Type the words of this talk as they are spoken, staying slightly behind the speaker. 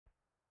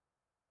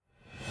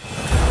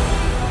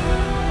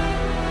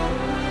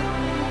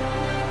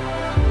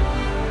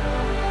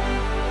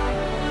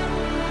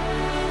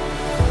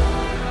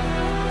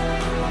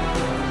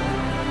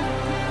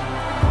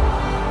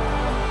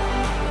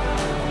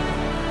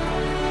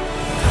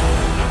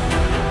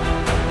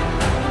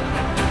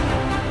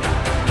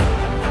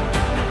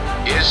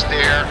Is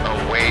there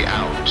a way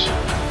out?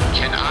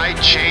 Can I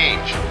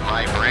change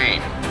my brain?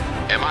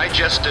 Am I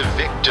just a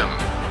victim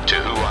to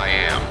who I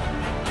am?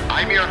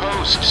 I'm your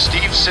host,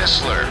 Steve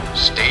Sisler.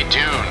 Stay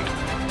tuned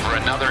for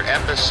another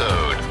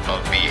episode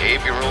of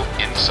Behavioral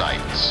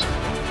Insights.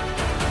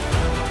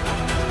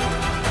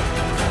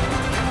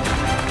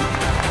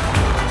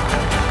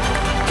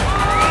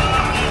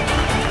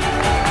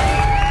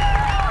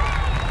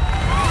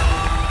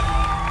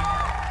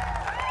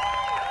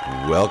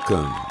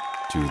 Welcome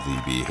to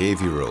the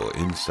Behavioral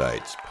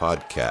Insights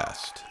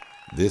podcast.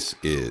 This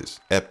is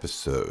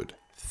episode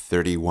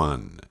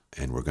 31,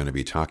 and we're going to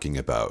be talking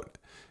about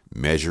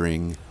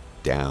measuring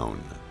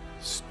down.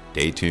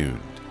 Stay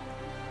tuned.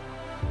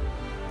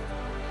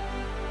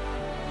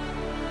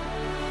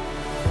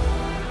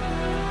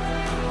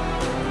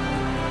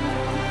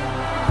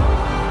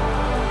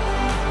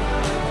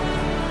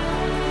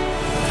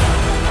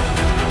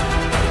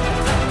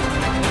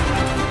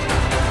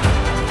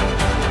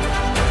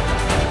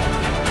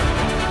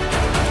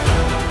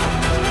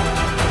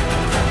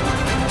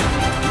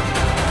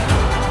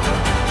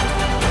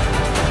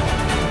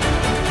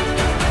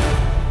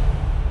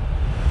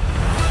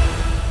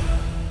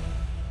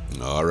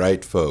 All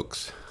right,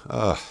 folks.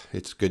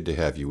 It's good to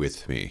have you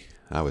with me.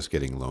 I was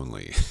getting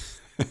lonely.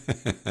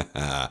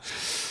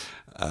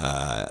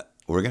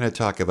 We're going to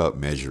talk about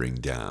measuring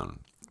down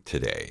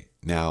today.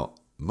 Now,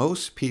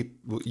 most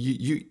people,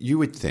 you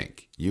would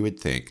think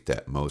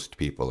that most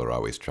people are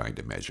always trying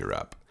to measure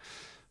up,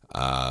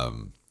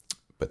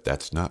 but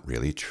that's not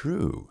really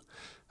true.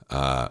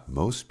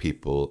 Most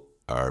people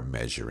are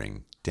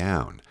measuring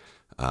down,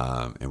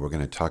 and we're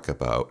going to talk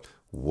about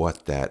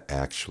what that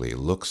actually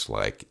looks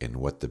like and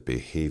what the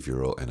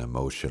behavioral and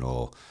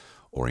emotional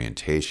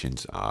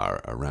orientations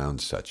are around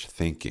such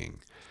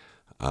thinking.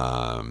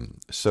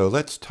 So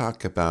let's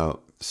talk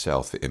about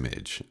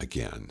self-image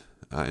again.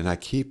 And how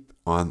can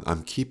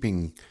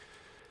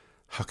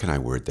I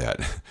word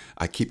that?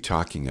 I keep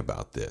talking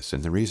about this.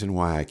 And the reason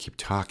why I keep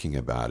talking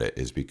about it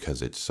is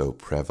because it's so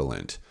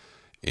prevalent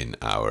in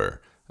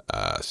our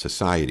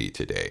society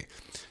today.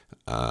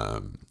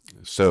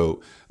 So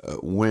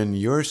when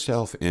your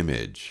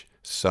self-image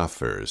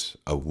suffers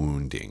a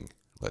wounding,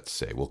 let's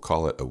say, we'll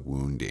call it a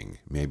wounding,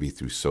 maybe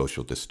through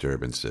social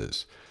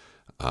disturbances,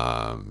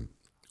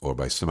 or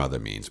by some other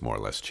means more or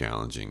less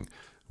challenging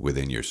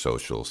within your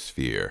social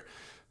sphere,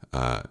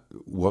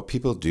 what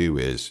people do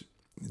is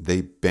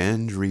they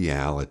bend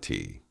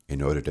reality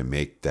in order to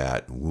make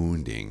that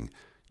wounding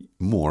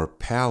more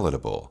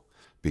palatable,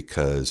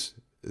 because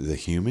the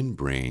human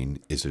brain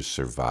is a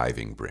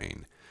surviving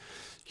brain.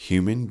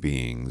 Human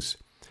beings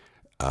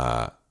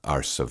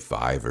are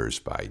survivors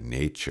by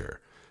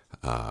nature,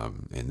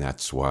 and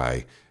that's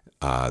why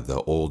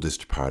the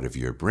oldest part of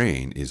your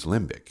brain is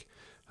limbic,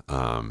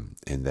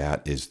 and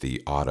that is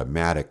the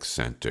automatic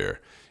center.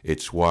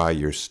 It's why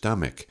your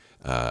stomach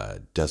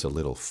does a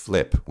little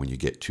flip when you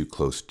get too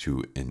close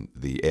to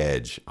the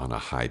edge on a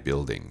high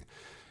building.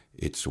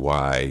 It's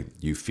why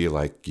you feel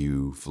like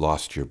you've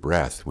lost your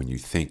breath when you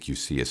think you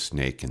see a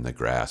snake in the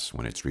grass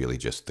when it's really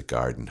just the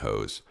garden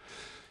hose.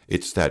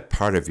 It's that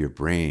part of your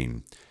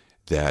brain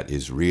that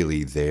is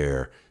really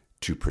there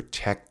to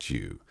protect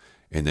you.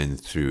 And then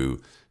through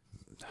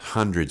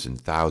hundreds and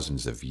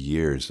thousands of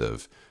years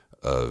of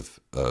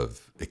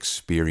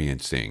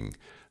experiencing,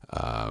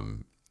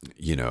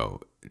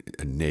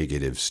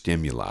 negative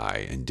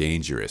stimuli and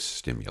dangerous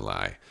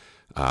stimuli,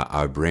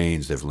 our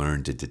brains have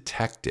learned to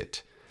detect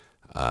it.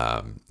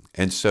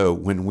 And so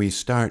when we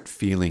start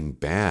feeling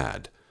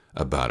bad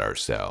about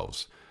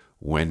ourselves,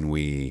 when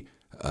we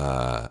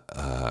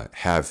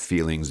have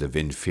feelings of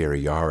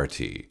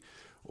inferiority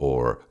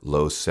or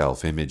low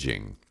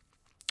self-imaging,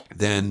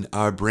 then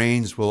our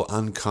brains will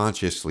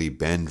unconsciously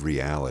bend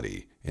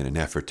reality in an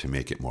effort to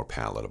make it more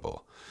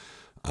palatable.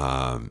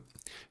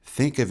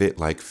 Think of it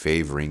like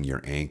favoring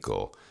your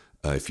ankle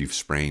if you've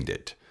sprained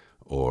it,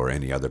 or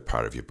any other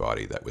part of your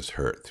body that was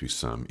hurt through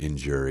some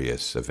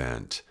injurious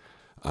event.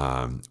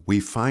 We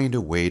find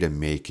a way to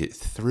make it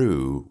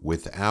through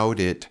without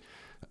it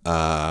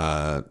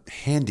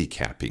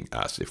handicapping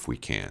us if we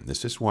can.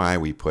 This is why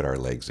we put our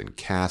legs in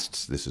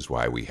casts. This is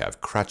why we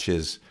have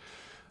crutches,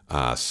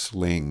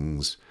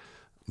 slings,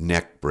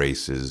 neck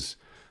braces.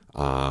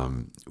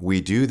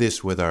 We do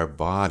this with our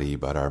body,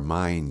 but our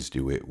minds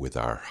do it with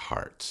our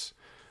hearts,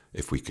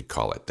 if we could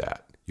call it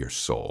that, your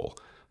soul.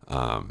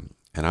 And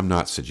I'm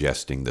not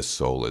suggesting the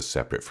soul is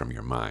separate from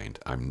your mind.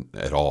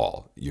 At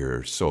all.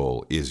 Your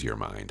soul is your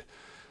mind.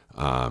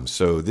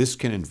 So this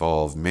can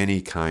involve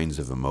many kinds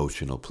of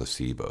emotional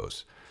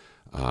placebos.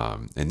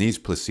 And these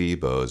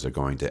placebos are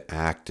going to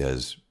act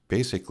as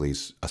basically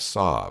a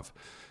salve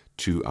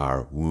to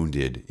our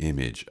wounded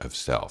image of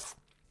self.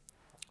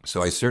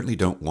 So I certainly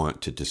don't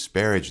want to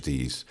disparage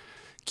these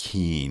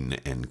keen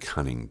and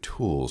cunning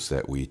tools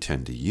that we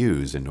tend to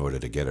use in order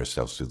to get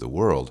ourselves through the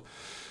world.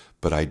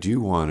 But I do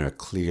want to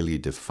clearly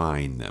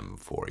define them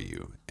for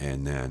you,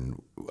 and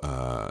then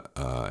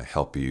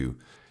help you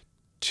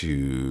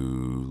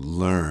to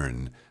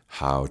learn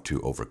how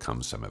to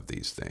overcome some of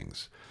these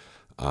things.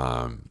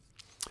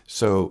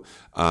 So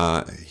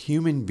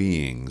human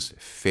beings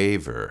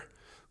favor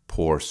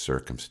poor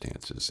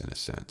circumstances in a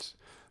sense.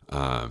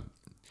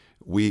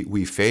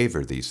 We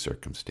favor these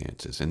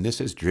circumstances, and this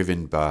is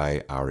driven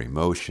by our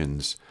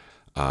emotions,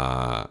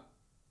 uh,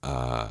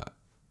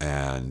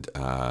 and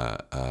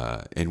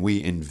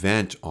we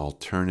invent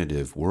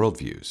alternative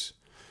worldviews,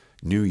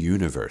 new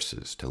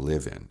universes to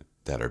live in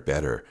that are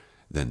better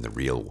than the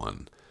real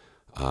one.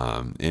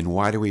 And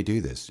why do we do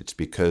this? It's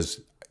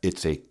because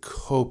it's a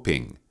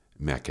coping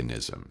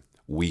mechanism.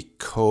 We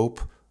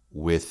cope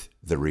with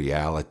the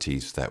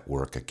realities that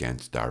work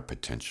against our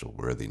potential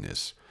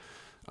worthiness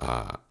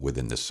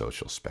within the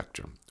social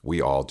spectrum.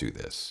 We all do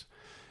this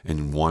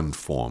in one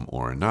form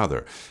or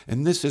another.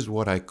 And this is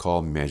what I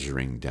call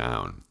measuring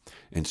down.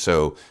 And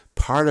so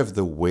part of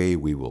the way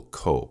we will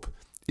cope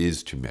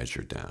is to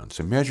measure down.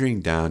 So measuring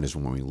down is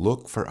when we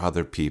look for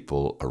other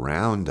people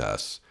around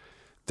us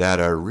that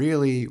are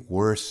really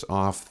worse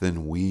off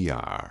than we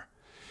are.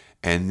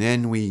 And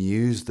then we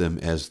use them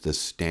as the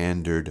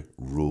standard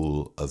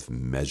rule of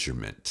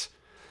measurement.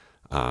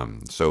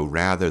 So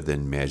rather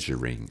than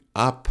measuring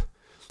up,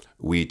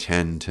 we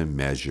tend to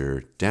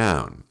measure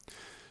down.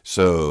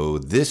 So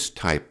this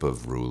type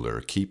of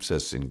ruler keeps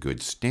us in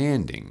good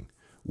standing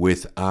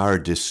with our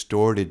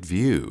distorted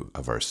view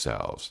of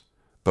ourselves.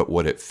 But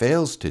what it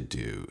fails to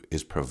do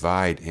is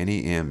provide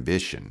any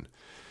ambition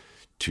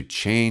to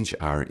change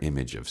our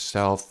image of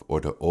self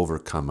or to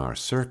overcome our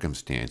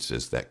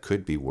circumstances that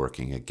could be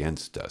working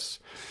against us.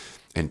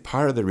 And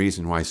part of the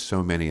reason why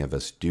so many of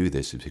us do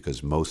this is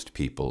because most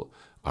people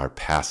are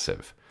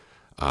passive.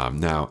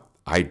 Now,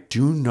 I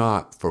do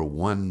not for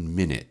 1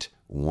 minute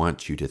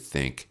want you to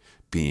think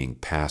being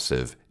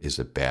passive is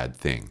a bad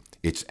thing.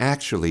 It's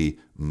actually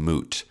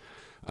moot.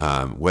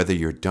 Whether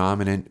you're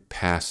dominant,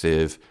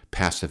 passive,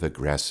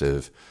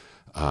 passive-aggressive,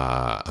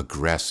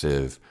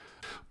 aggressive,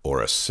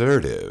 or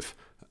assertive,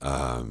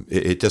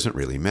 it doesn't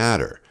really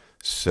matter.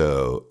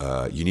 So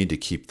you need to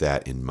keep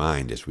that in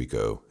mind as we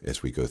go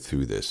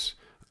through this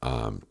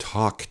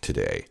talk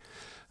today.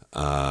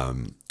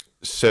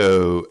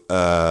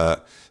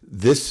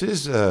 This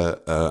is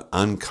a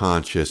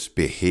unconscious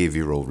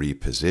behavioral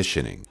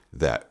repositioning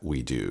that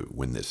we do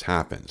when this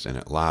happens, and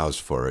it allows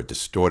for a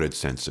distorted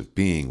sense of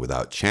being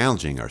without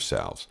challenging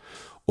ourselves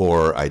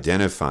or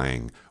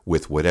identifying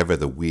with whatever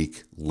the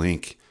weak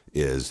link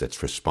is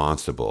that's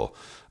responsible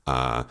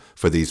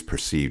for these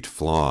perceived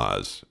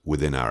flaws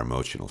within our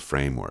emotional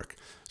framework.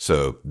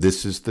 So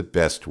this is the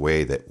best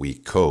way that we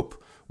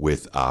cope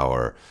with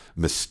our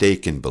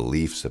mistaken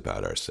beliefs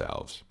about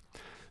ourselves.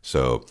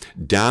 So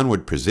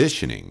downward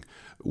positioning,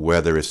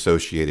 whether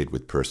associated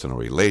with personal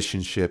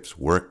relationships,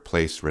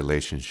 workplace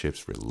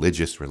relationships,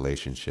 religious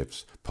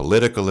relationships,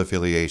 political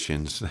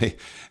affiliations,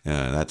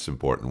 that's an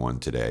important one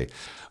today,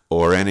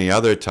 or any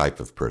other type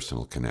of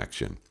personal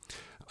connection.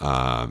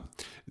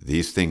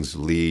 These things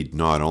lead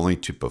not only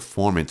to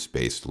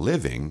performance-based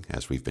living,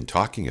 as we've been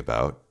talking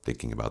about,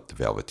 thinking about the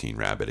Velveteen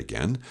Rabbit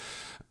again,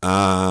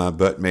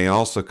 but may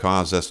also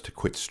cause us to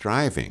quit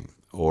striving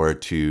or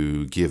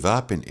to give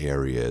up in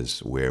areas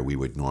where we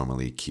would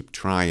normally keep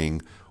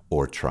trying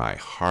or try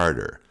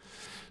harder.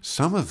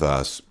 Some of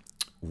us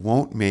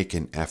won't make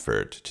an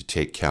effort to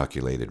take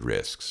calculated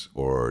risks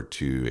or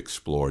to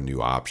explore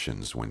new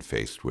options when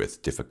faced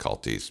with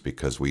difficulties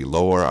because we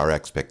lower our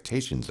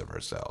expectations of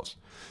ourselves.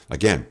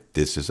 Again,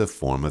 this is a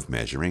form of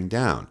measuring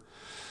down.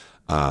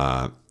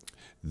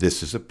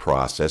 This is a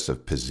process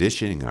of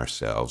positioning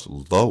ourselves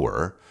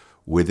lower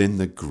within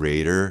the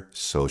greater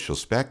social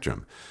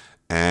spectrum,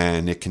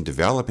 and it can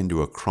develop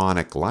into a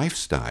chronic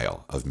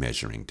lifestyle of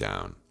measuring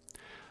down.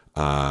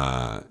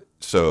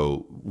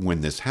 So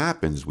when this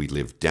happens, we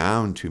live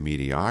down to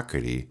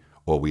mediocrity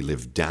or we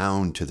live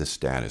down to the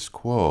status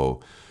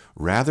quo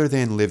rather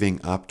than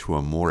living up to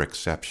a more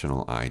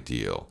exceptional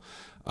ideal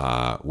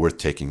worth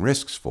taking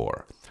risks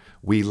for.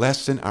 We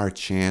lessen our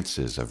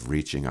chances of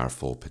reaching our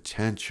full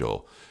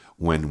potential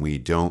when we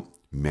don't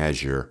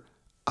measure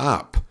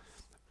up.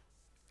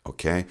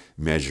 Okay?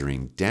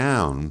 Measuring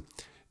down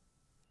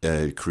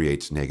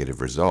creates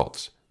negative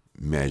results.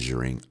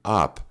 Measuring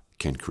up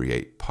can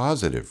create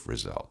positive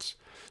results.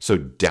 So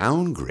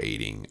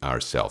downgrading our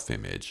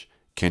self-image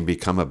can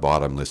become a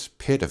bottomless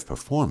pit of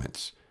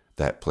performance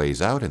that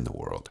plays out in the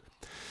world.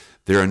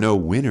 There are no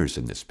winners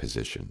in this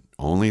position,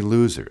 only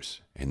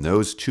losers, and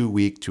those too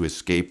weak to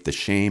escape the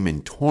shame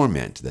and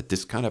torment that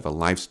this kind of a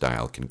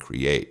lifestyle can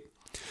create.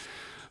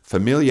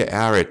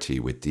 Familiarity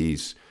with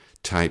these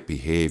type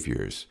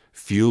behaviors,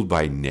 fueled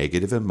by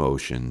negative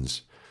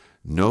emotions,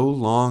 no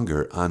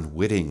longer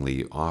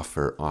unwittingly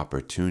offer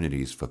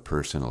opportunities for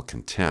personal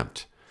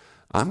contempt.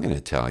 I'm going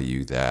to tell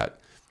you that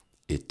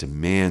it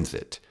demands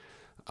it.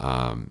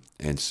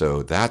 And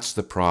so that's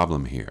the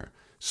problem here.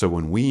 So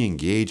when we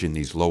engage in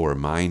these lower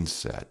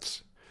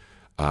mindsets,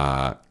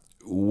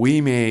 we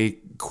may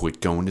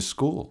quit going to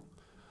school.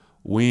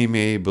 We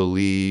may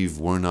believe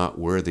we're not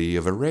worthy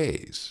of a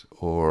raise,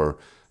 or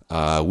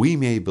we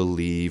may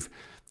believe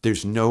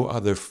there's no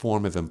other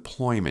form of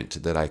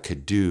employment that I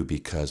could do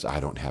because I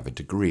don't have a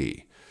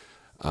degree.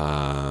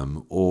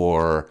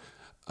 or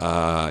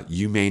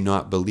you may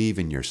not believe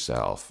in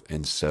yourself,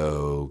 and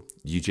so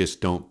you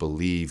just don't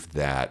believe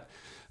that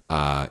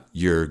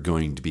you're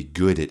going to be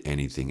good at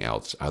anything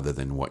else other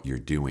than what you're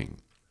doing.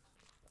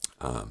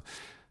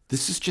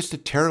 This is just a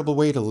terrible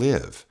way to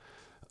live.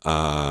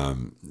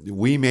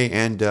 We may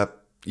end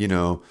up,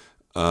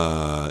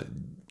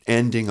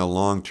 ending a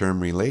long-term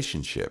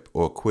relationship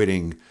or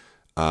quitting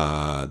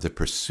the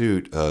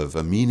pursuit of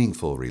a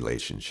meaningful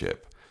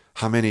relationship.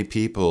 How many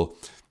people,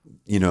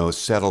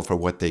 settle for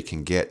what they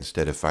can get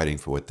instead of fighting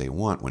for what they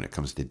want when it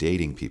comes to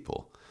dating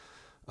people?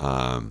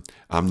 I'm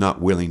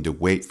not willing to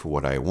wait for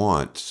what I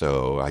want,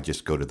 so I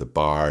just go to the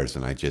bars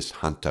and I just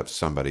hunt up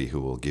somebody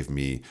who will give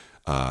me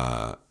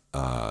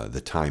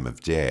the time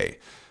of day.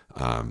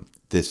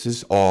 This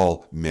is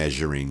all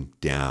measuring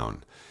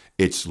down.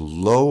 It's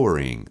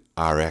lowering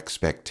our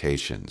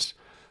expectations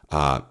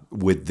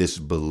with this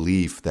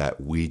belief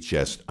that we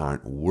just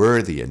aren't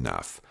worthy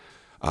enough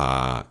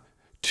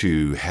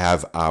to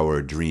have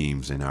our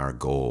dreams and our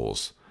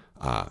goals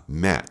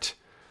met.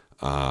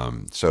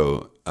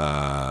 So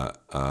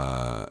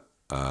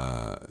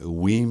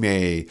we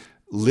may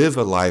live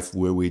a life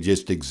where we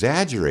just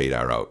exaggerate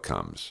our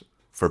outcomes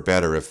for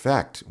better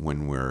effect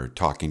when we're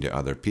talking to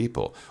other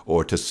people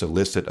or to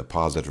solicit a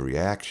positive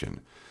reaction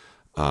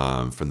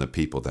from the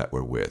people that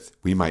we're with.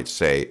 We might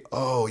say,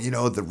 oh,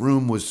 the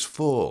room was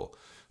full,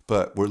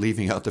 but we're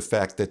leaving out the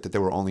fact that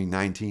there were only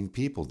 19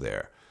 people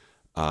there.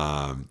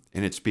 And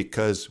it's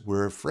because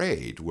we're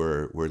afraid.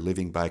 We're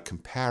living by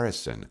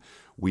comparison.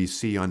 We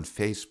see on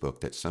Facebook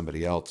that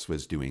somebody else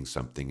was doing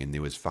something and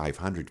there was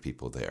 500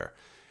 people there.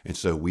 And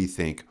so we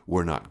think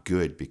we're not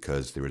good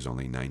because there was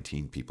only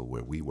 19 people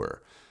where we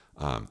were.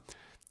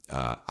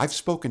 I've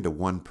spoken to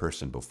one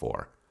person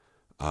before,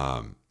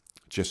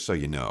 just so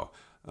you know.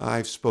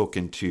 I've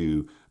spoken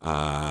to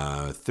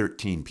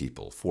 13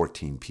 people,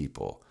 14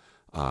 people,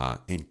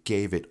 and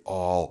gave it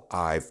all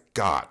I've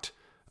got.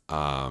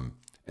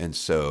 And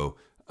so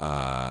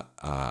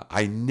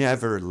I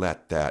never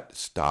let that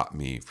stop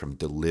me from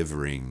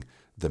delivering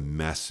the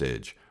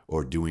message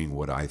or doing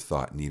what I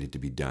thought needed to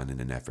be done in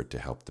an effort to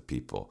help the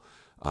people.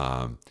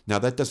 Now,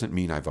 that doesn't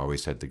mean I've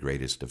always had the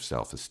greatest of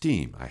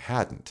self-esteem. I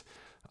hadn't.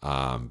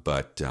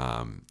 But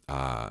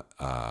I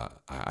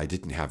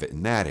didn't have it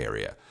in that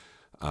area.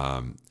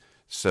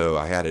 So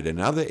I had it in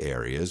other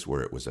areas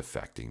where it was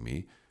affecting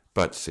me.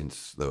 But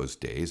since those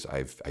days,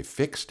 I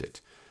fixed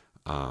it.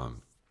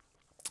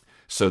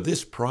 So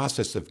this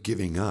process of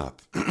giving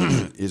up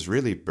is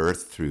really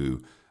birthed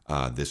through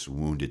this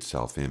wounded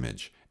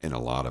self-image in a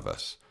lot of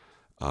us.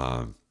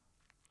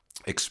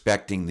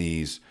 Expecting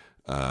these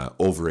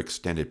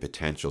overextended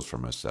potentials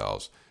from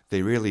ourselves,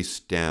 they really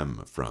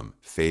stem from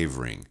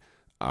favoring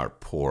our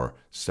poor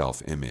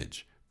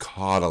self-image,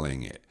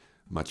 coddling it,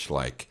 much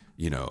like,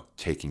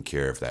 taking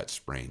care of that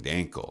sprained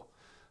ankle.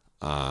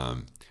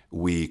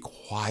 We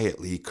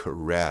quietly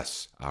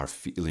caress our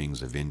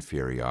feelings of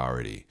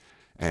inferiority,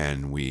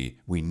 and we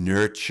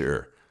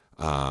nurture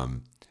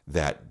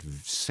that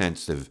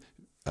sense of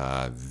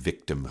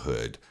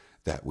victimhood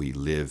that we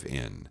live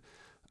in.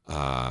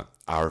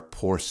 Our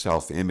poor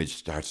self-image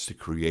starts to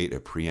create a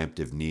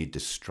preemptive need to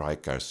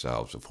strike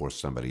ourselves before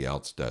somebody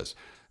else does.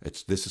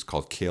 This is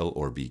called kill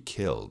or be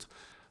killed.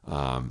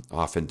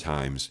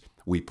 Oftentimes,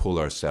 we pull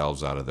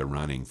ourselves out of the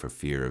running for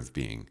fear of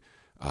being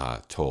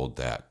told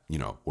that,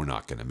 we're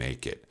not going to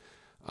make it.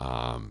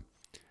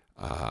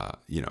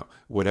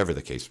 Whatever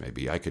the case may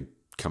be. I could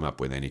come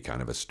up with any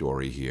kind of a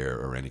story here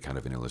or any kind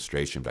of an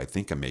illustration, but I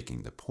think I'm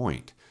making the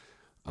point.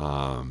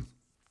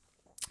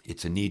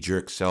 It's a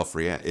knee-jerk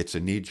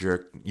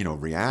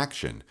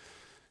reaction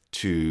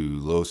to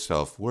low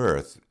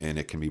self-worth, and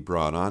it can be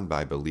brought on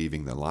by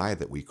believing the lie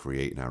that we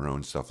create in our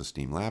own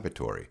self-esteem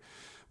laboratory.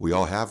 We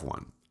all have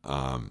one.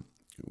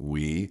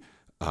 We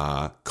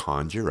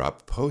conjure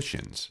up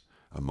potions,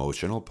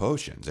 emotional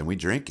potions, and we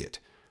drink it.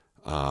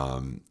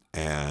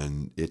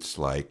 And it's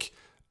like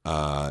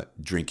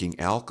drinking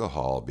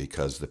alcohol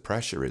because the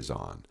pressure is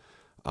on.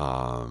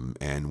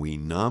 And we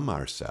numb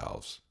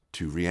ourselves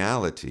to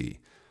reality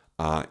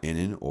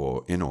in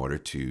order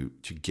to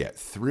get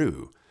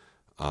through.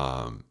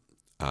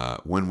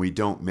 When we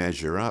don't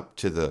measure up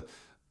to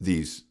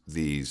these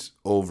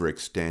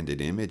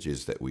overextended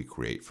images that we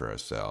create for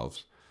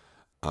ourselves,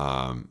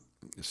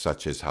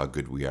 such as how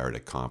good we are at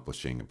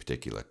accomplishing a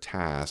particular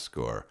task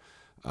or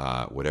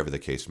whatever the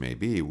case may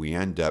be, we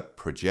end up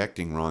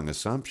projecting wrong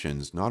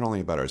assumptions, not only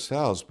about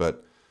ourselves,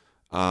 but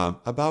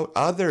about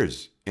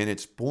others. And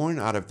it's born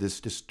out of this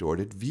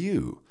distorted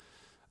view.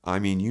 I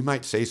mean, you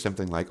might say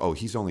something like, oh,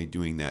 he's only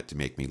doing that to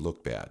make me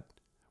look bad.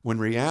 When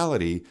in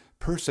reality,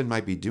 person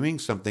might be doing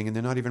something and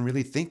they're not even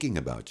really thinking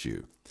about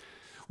you.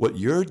 What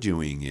you're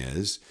doing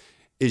is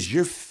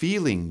you're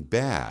feeling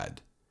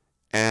bad,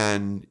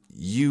 and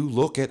you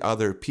look at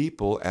other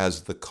people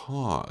as the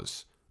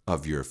cause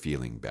of your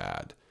feeling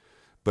bad.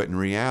 But in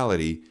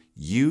reality,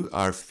 you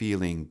are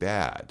feeling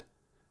bad.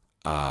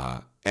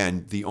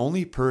 And the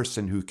only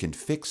person who can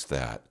fix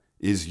that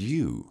is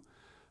you.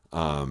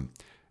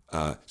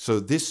 So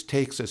this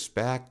takes us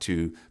back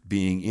to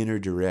being inner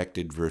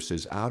directed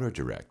versus outer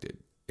directed.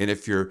 And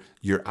if you're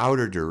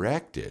outer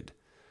directed,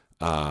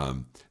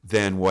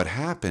 then what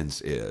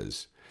happens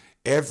is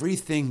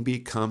everything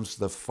becomes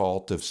the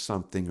fault of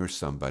something or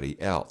somebody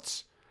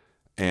else.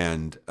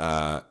 And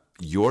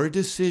your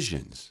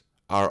decisions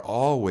are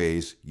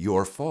always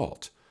your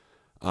fault,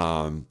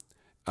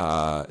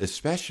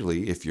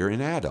 especially if you're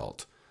an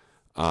adult.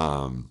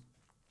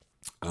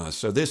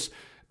 So this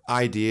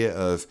idea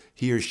of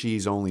he or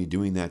she's only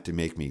doing that to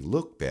make me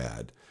look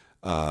bad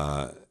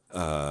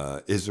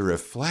is a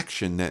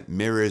reflection that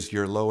mirrors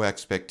your low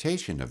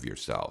expectation of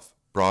yourself,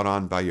 brought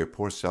on by your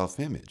poor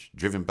self-image,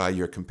 driven by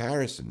your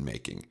comparison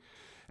making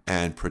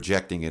and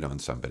projecting it on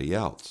somebody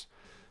else.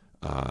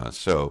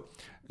 So,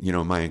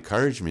 my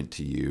encouragement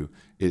to you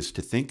is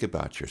to think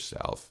about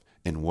yourself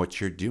and what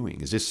you're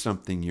doing. Is this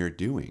something you're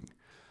doing?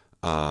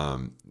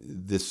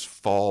 This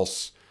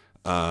false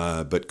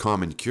but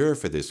common cure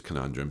for this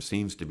conundrum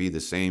seems to be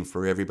the same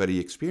for everybody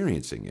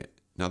experiencing it.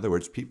 In other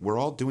words, we're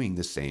all doing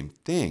the same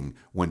thing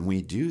when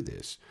we do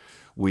this.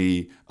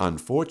 We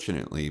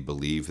unfortunately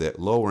believe that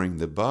lowering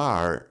the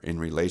bar in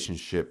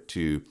relationship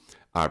to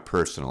our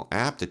personal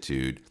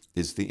aptitude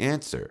is the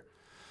answer.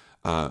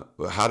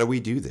 How do we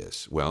do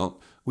this? Well,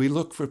 we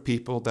look for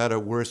people that are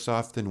worse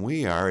off than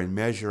we are and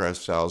measure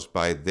ourselves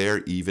by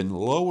their even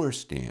lower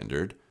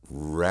standard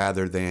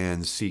rather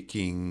than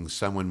seeking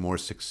someone more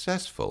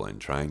successful and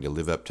trying to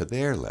live up to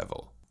their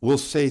level. We'll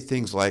say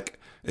things like,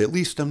 at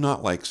least I'm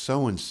not like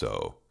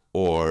so-and-so,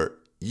 or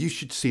you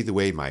should see the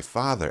way my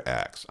father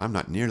acts. I'm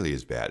not nearly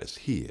as bad as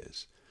he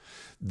is.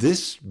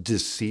 This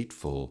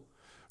deceitful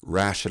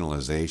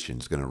rationalization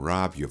is going to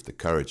rob you of the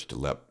courage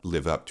to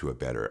live up to a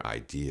better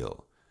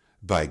ideal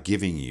by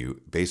giving you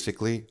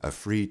basically a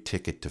free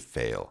ticket to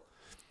fail.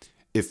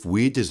 If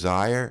we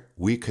desire,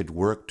 we could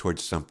work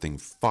towards something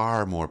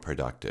far more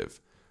productive,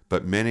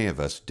 but many of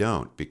us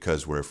don't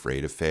because we're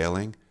afraid of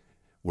failing.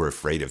 We're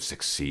afraid of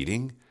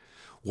succeeding.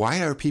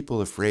 Why are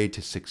people afraid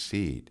to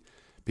succeed?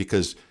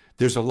 Because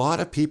there's a lot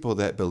of people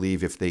that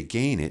believe if they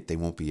gain it, they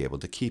won't be able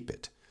to keep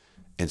it.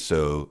 And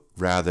so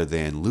rather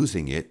than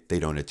losing it, they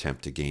don't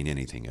attempt to gain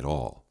anything at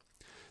all.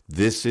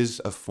 This is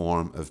a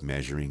form of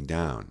measuring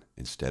down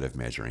instead of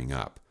measuring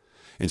up.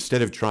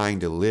 Instead of trying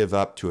to live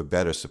up to a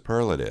better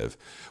superlative,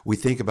 we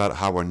think about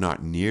how we're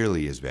not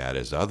nearly as bad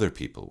as other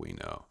people we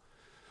know.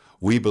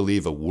 We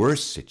believe a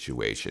worse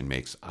situation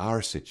makes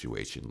our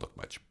situation look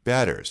much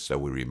better, so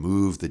we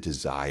remove the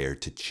desire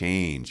to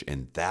change,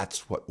 and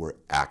that's what we're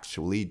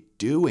actually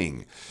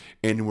doing.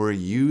 And we're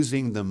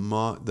using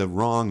the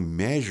wrong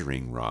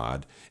measuring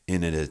rod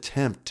in an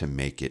attempt to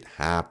make it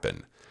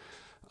happen.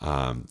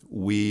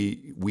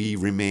 We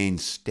remain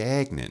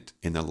stagnant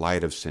in the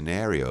light of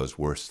scenarios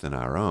worse than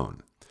our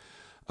own.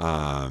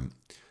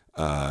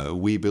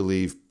 We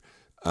believe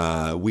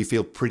we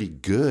feel pretty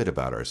good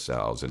about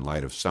ourselves in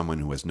light of someone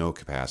who has no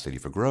capacity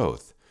for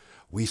growth.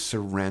 We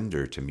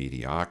surrender to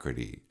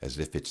mediocrity as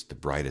if it's the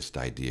brightest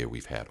idea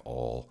we've had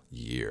all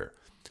year.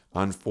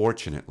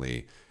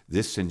 Unfortunately,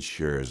 this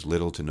ensures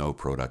little to no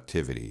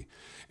productivity,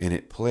 and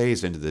it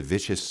plays into the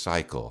vicious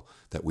cycle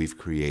that we've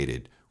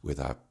created with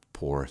our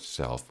poor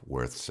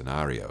self-worth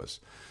scenarios.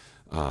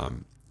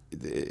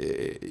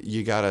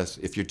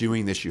 If you're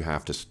doing this, you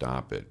have to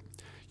stop it.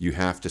 You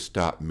have to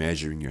stop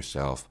measuring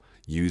yourself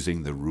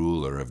using the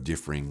ruler of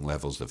differing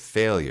levels of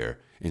failure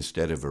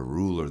instead of a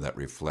ruler that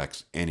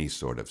reflects any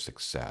sort of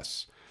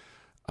success.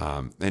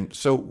 And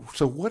so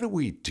what do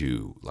we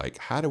do? Like,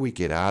 how do we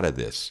get out of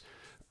this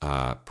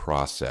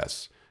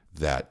process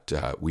that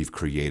we've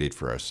created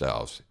for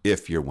ourselves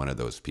if you're one of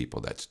those people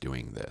that's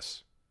doing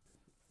this?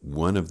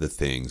 One of the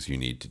things you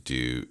need to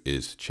do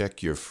is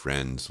check your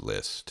friends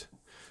list.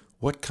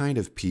 What kind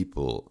of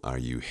people are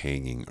you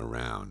hanging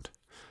around?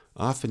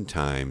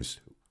 Oftentimes,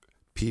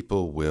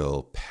 people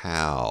will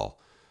pal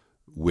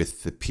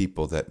with the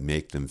people that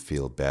make them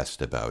feel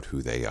best about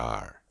who they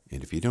are.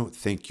 And if you don't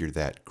think you're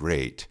that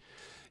great,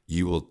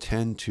 you will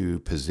tend to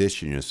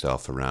position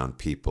yourself around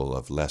people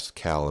of less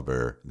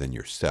caliber than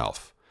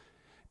yourself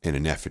in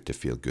an effort to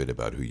feel good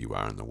about who you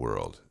are in the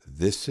world.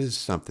 This is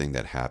something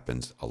that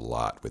happens a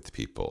lot with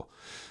people.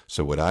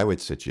 So what I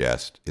would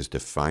suggest is to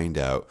find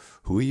out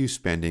who are you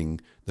spending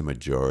the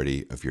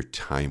majority of your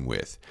time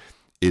with.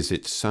 Is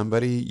it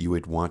somebody you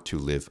would want to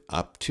live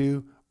up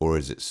to, or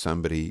is it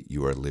somebody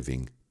you are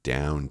living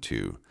down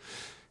to?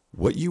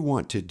 What you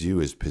want to do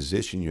is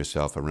position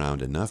yourself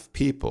around enough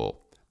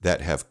people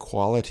that have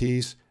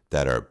qualities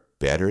that are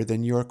better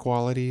than your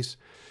qualities,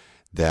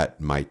 that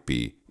might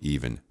be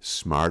even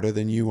smarter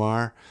than you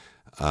are,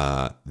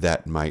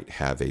 that might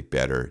have a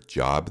better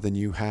job than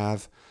you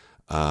have,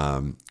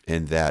 and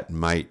that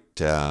might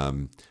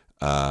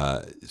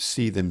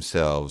see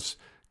themselves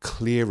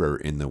clearer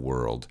in the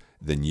world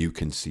than you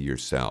can see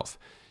yourself.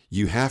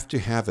 You have to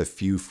have a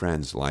few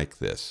friends like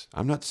this.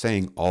 I'm not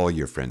saying all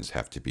your friends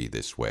have to be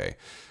this way,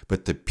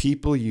 but the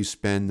people you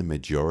spend the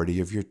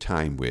majority of your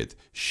time with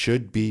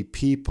should be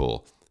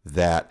people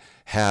that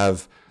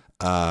have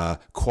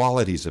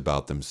qualities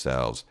about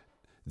themselves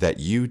that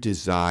you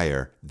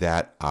desire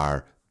that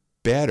are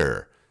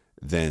better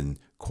than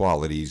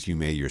qualities you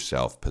may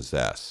yourself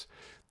possess.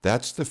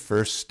 That's the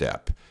first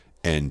step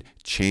in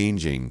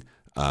changing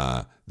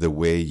the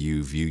way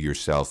you view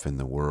yourself in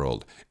the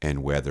world,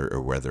 and whether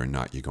or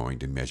not you're going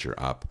to measure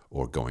up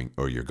or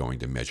you're going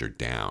to measure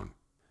down.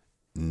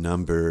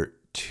 Number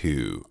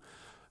 2,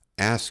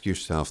 ask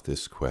yourself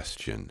this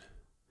question: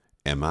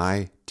 am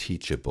I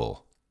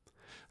teachable?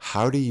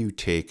 How do you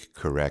take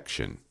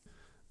correction?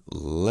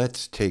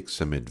 Let's take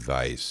some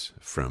advice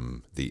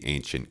from the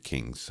ancient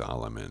King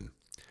Solomon.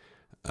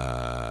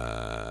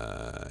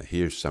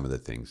 Here's some of the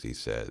things he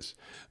says.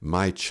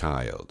 My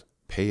child,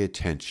 pay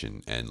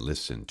attention and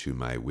listen to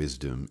my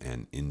wisdom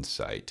and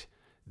insight.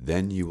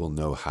 Then you will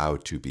know how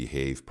to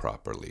behave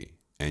properly,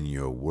 and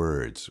your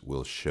words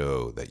will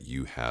show that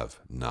you have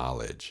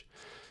knowledge.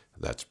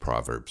 That's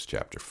Proverbs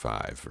chapter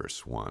 5,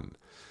 verse 1.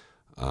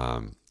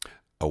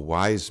 A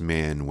wise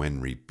man, when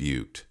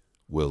rebuked,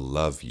 will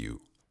love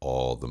you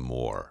all the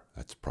more.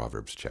 That's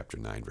Proverbs chapter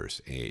 9,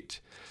 verse 8.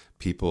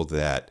 People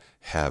that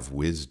have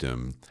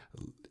wisdom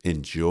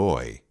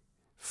enjoy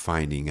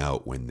finding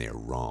out when they're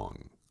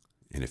wrong.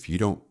 And if you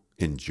don't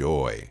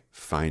enjoy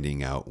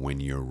finding out when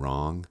you're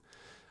wrong,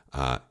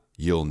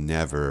 you'll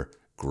never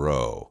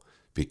grow,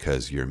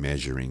 because you're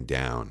measuring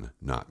down,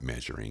 not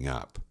measuring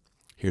up.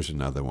 Here's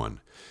another one.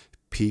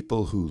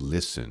 People who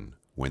listen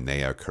when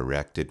they are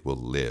corrected will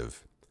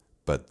live,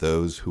 but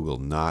those who will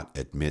not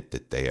admit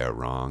that they are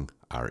wrong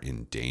are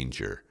in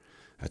danger.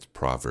 That's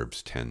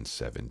Proverbs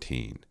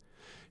 10:17.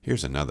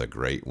 Here's another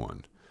great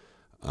one.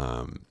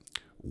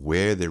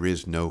 Where there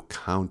is no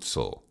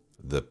counsel,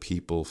 the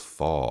people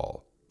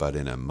fall, but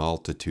in a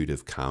multitude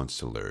of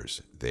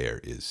counselors there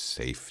is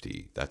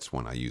safety. That's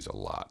one I use a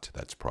lot.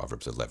 That's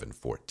Proverbs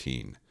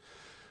 11:14.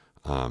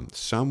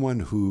 Someone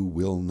who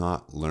will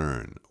not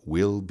learn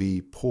will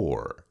be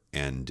poor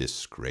and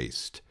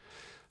disgraced.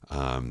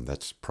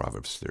 That's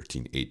Proverbs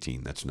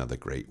 13:18. That's another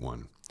great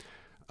one.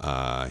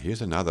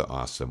 Here's another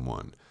awesome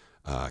one.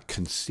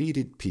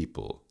 Conceited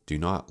people do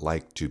not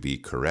like to be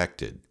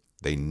corrected.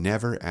 They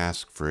never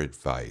ask for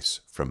advice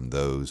from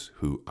those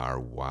who are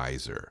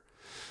wiser.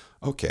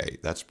 Okay,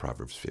 that's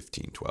Proverbs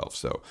 15:12.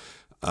 So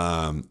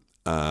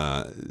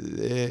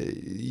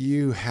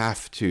you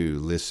have to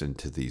listen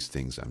to these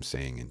things I'm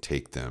saying and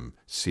take them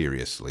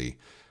seriously.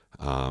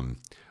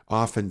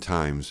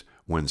 Oftentimes,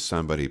 when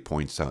somebody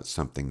points out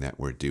something that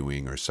we're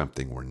doing or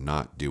something we're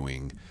not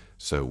doing,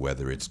 so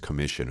whether it's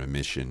commission,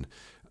 omission,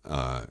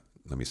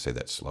 let me say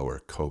that slower,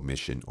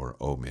 commission or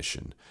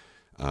omission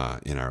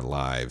in our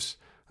lives,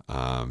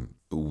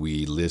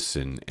 we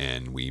listen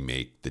and we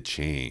make the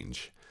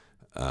change.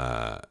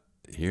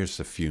 Here's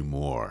a few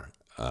more.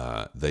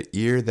 The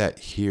ear that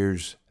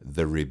hears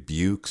the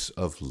rebukes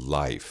of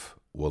life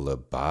will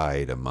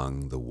abide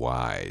among the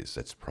wise.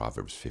 That's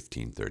Proverbs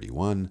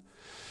 15:31.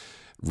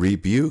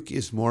 Rebuke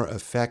is more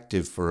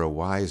effective for a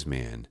wise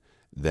man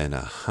than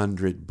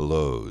 100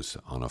 blows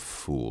on a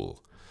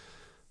fool.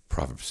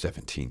 Proverbs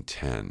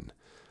 17:10.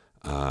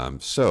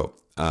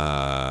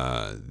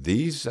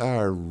 These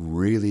are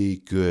really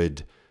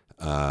good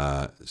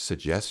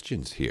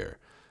suggestions here.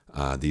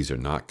 These are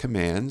not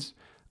commands.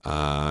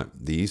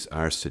 These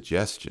are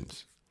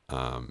suggestions.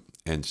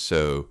 And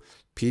so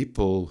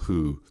people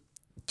who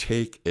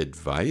take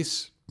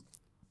advice,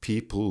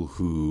 people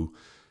who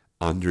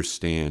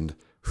understand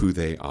who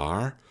they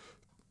are,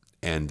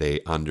 and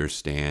they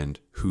understand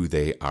who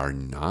they are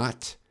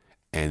not,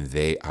 and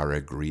they are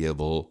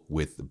agreeable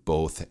with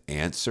both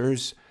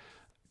answers,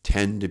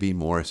 tend to be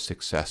more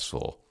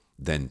successful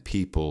than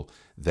people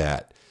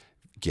that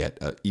get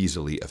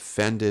easily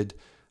offended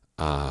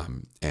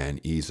and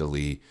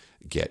easily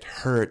get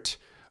hurt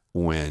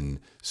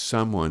when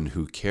someone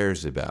who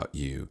cares about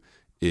you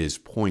is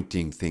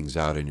pointing things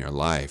out in your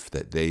life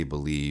that they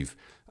believe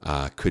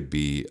could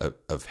be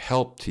of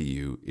help to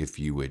you if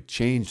you would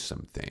change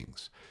some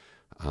things.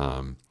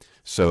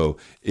 So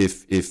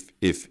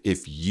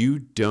if you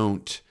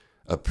don't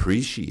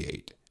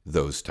appreciate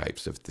those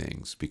types of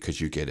things because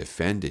you get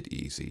offended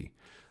easy,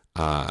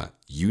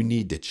 you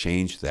need to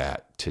change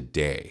that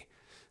today.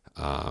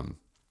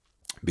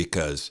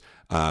 Because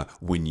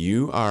when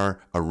you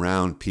are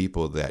around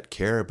people that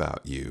care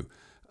about you,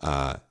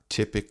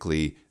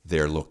 typically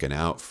they're looking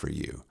out for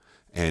you.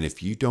 And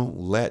if you don't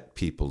let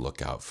people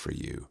look out for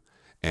you,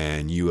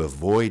 and you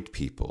avoid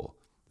people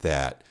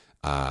that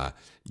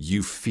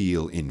you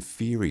feel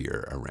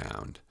inferior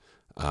around,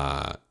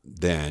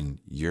 then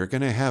you're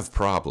going to have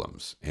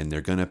problems, and they're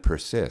going to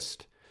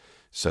persist.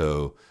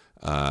 So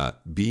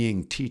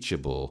being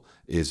teachable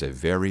is a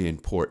very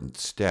important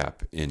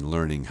step in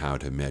learning how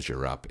to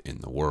measure up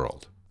in the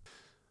world.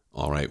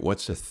 All right,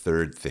 what's a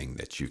third thing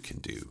that you can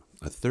do?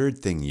 A third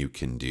thing you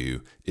can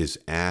do is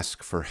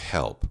ask for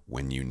help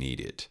when you need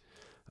it.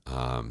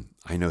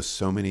 I know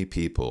so many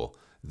people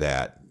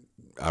that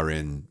are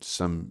in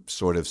some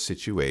sort of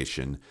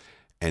situation,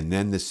 and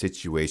then the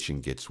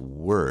situation gets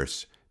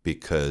worse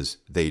because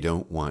they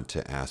don't want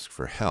to ask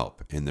for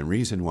help. And the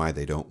reason why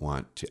they don't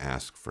want to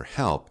ask for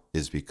help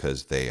is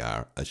because they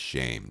are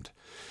ashamed.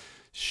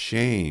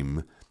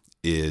 Shame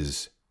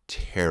is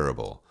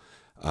terrible.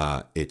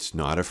 It's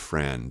not a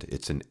friend,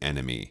 it's an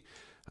enemy.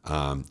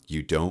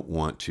 You don't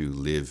want to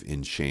live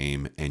in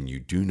shame, and you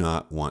do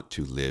not want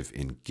to live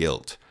in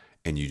guilt.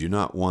 And you do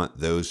not want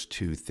those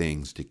two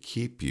things to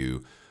keep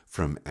you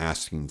from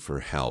asking for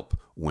help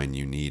when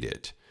you need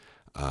it.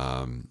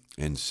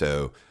 And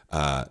so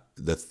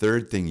the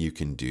third thing you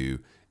can do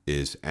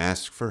is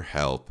ask for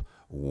help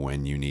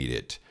when you need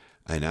it.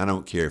 And I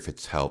don't care if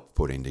it's help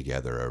putting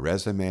together a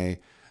resume.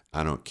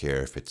 I don't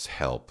care if it's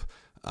help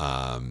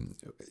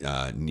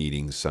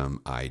needing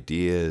some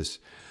ideas.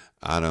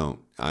 I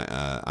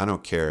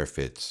don't care if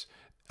it's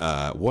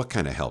what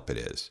kind of help it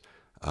is.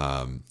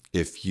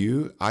 If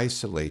you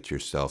isolate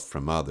yourself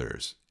from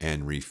others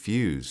and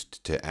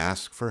refused to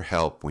ask for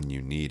help when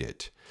you need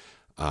it,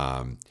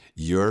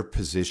 you're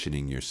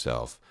positioning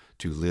yourself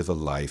to live a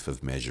life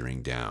of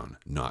measuring down,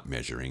 not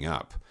measuring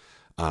up.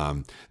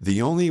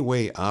 The only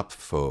way up,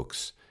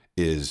 folks,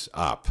 is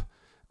up.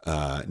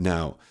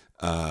 Now,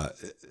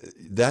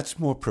 that's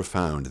more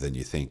profound than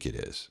you think it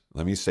is.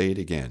 Let me say it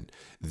again.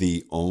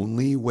 The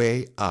only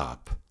way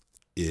up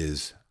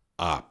is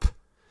up.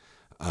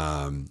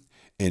 And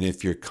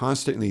if you're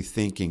constantly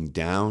thinking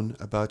down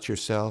about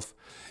yourself,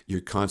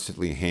 you're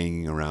constantly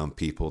hanging around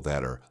people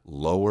that are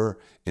lower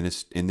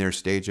in their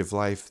stage of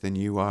life than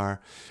you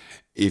are.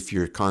 If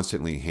you're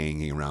constantly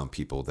hanging around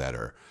people that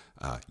are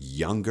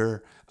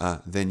younger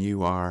than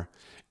you are,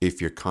 if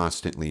you're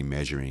constantly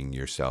measuring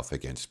yourself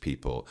against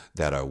people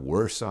that are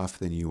worse off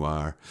than you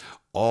are,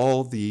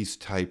 all these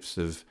types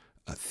of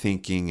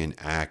thinking and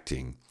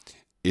acting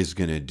is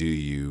going to do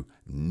you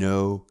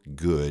no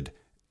good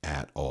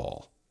at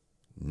all.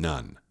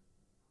 None.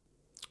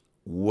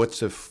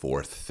 What's a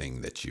fourth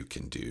thing that you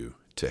can do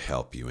to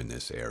help you in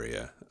this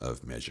area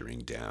of measuring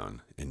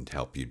down and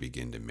help you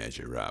begin to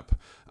measure up?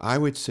 I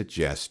would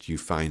suggest you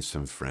find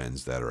some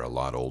friends that are a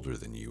lot older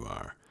than you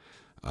are.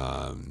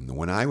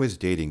 When I was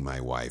dating my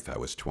wife, I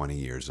was 20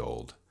 years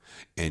old,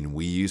 and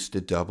we used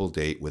to double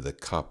date with a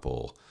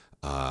couple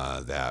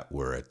that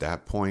were at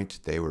that point,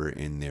 they were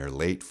in their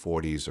late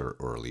 40s or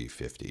early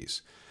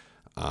 50s.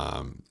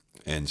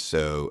 And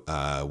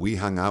so we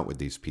hung out with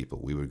these people.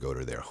 We would go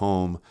to their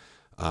home.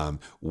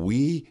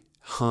 We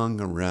hung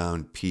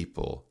around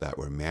people that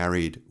were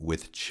married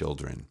with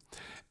children.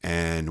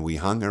 And we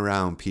hung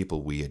around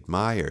people we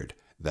admired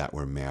that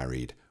were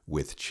married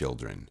with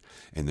children.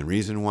 And the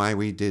reason why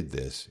we did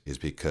this is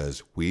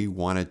because we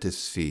wanted to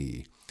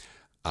see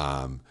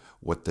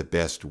what the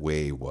best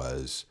way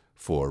was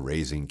for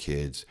raising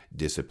kids,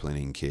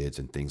 disciplining kids,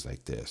 and things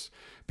like this.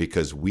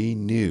 Because we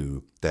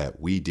knew that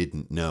we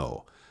didn't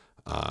know.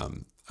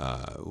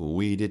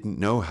 We didn't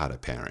know how to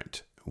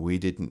parent. We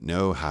didn't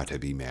know how to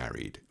be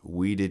married.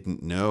 We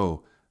didn't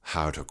know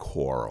how to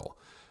quarrel.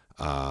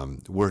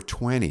 We're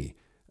 20.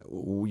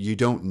 You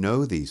don't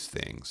know these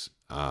things.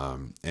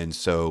 And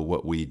so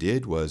what we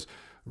did was,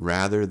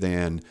 rather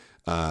than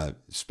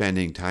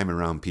spending time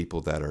around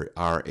people that are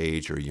our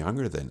age or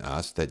younger than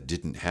us that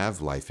didn't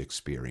have life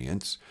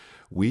experience,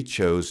 we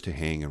chose to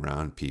hang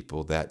around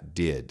people that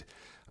did.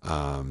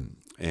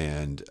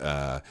 And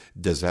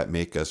does that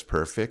make us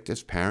perfect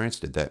as parents?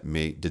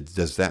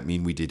 Does that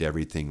mean we did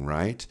everything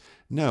right?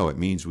 No, it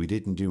means we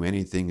didn't do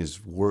anything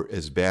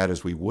as bad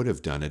as we would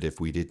have done it if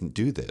we didn't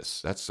do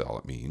this. That's all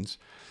it means.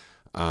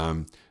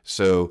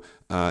 So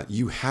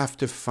you have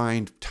to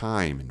find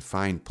time and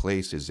find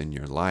places in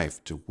your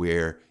life to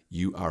where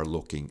you are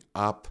looking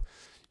up,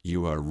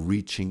 you are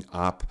reaching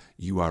up,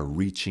 you are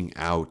reaching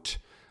out.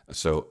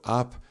 So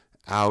up,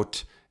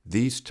 out.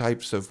 These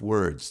types of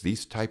words,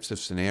 these types of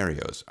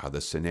scenarios are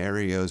the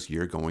scenarios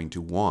you're going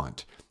to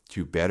want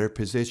to better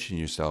position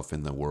yourself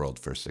in the world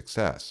for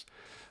success.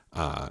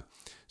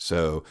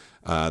 So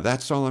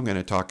that's all I'm going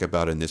to talk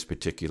about in this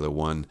particular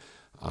one.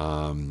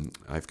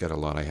 I've got a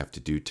lot I have to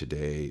do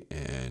today,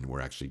 and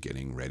we're actually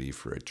getting ready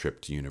for a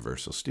trip to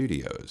Universal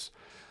Studios.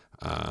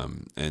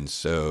 And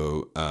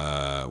so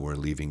we're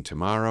leaving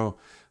tomorrow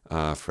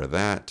for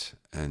that,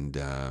 and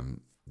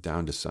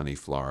down to sunny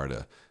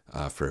Florida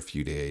for a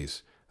few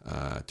days.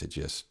 To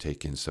just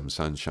take in some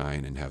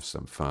sunshine and have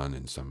some fun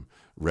and some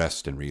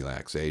rest and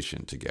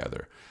relaxation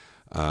together.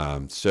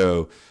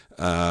 So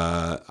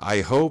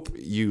I hope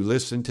you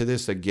listen to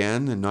this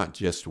again and not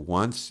just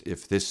once.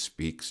 If this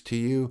speaks to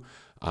you,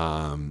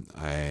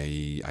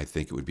 I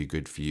think it would be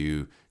good for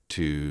you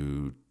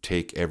to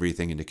take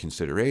everything into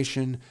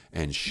consideration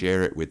and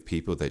share it with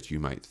people that you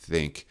might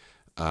think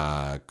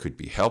could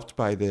be helped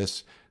by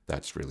this.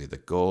 That's really the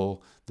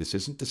goal. This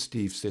isn't the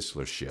Steve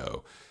Sisler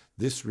Show.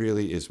 This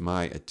really is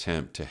my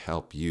attempt to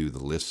help you, the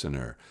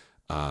listener,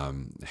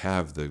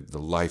 have the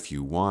life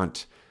you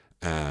want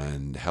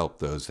and help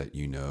those that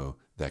you know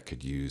that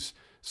could use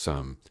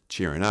some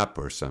cheering up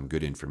or some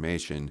good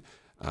information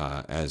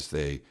as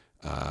they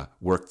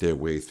work their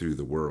way through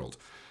the world.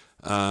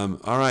 All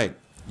right,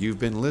 you've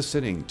been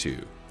listening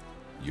to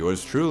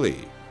yours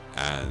truly,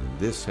 and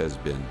this has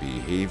been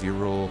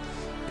Behavioral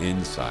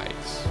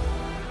Insights.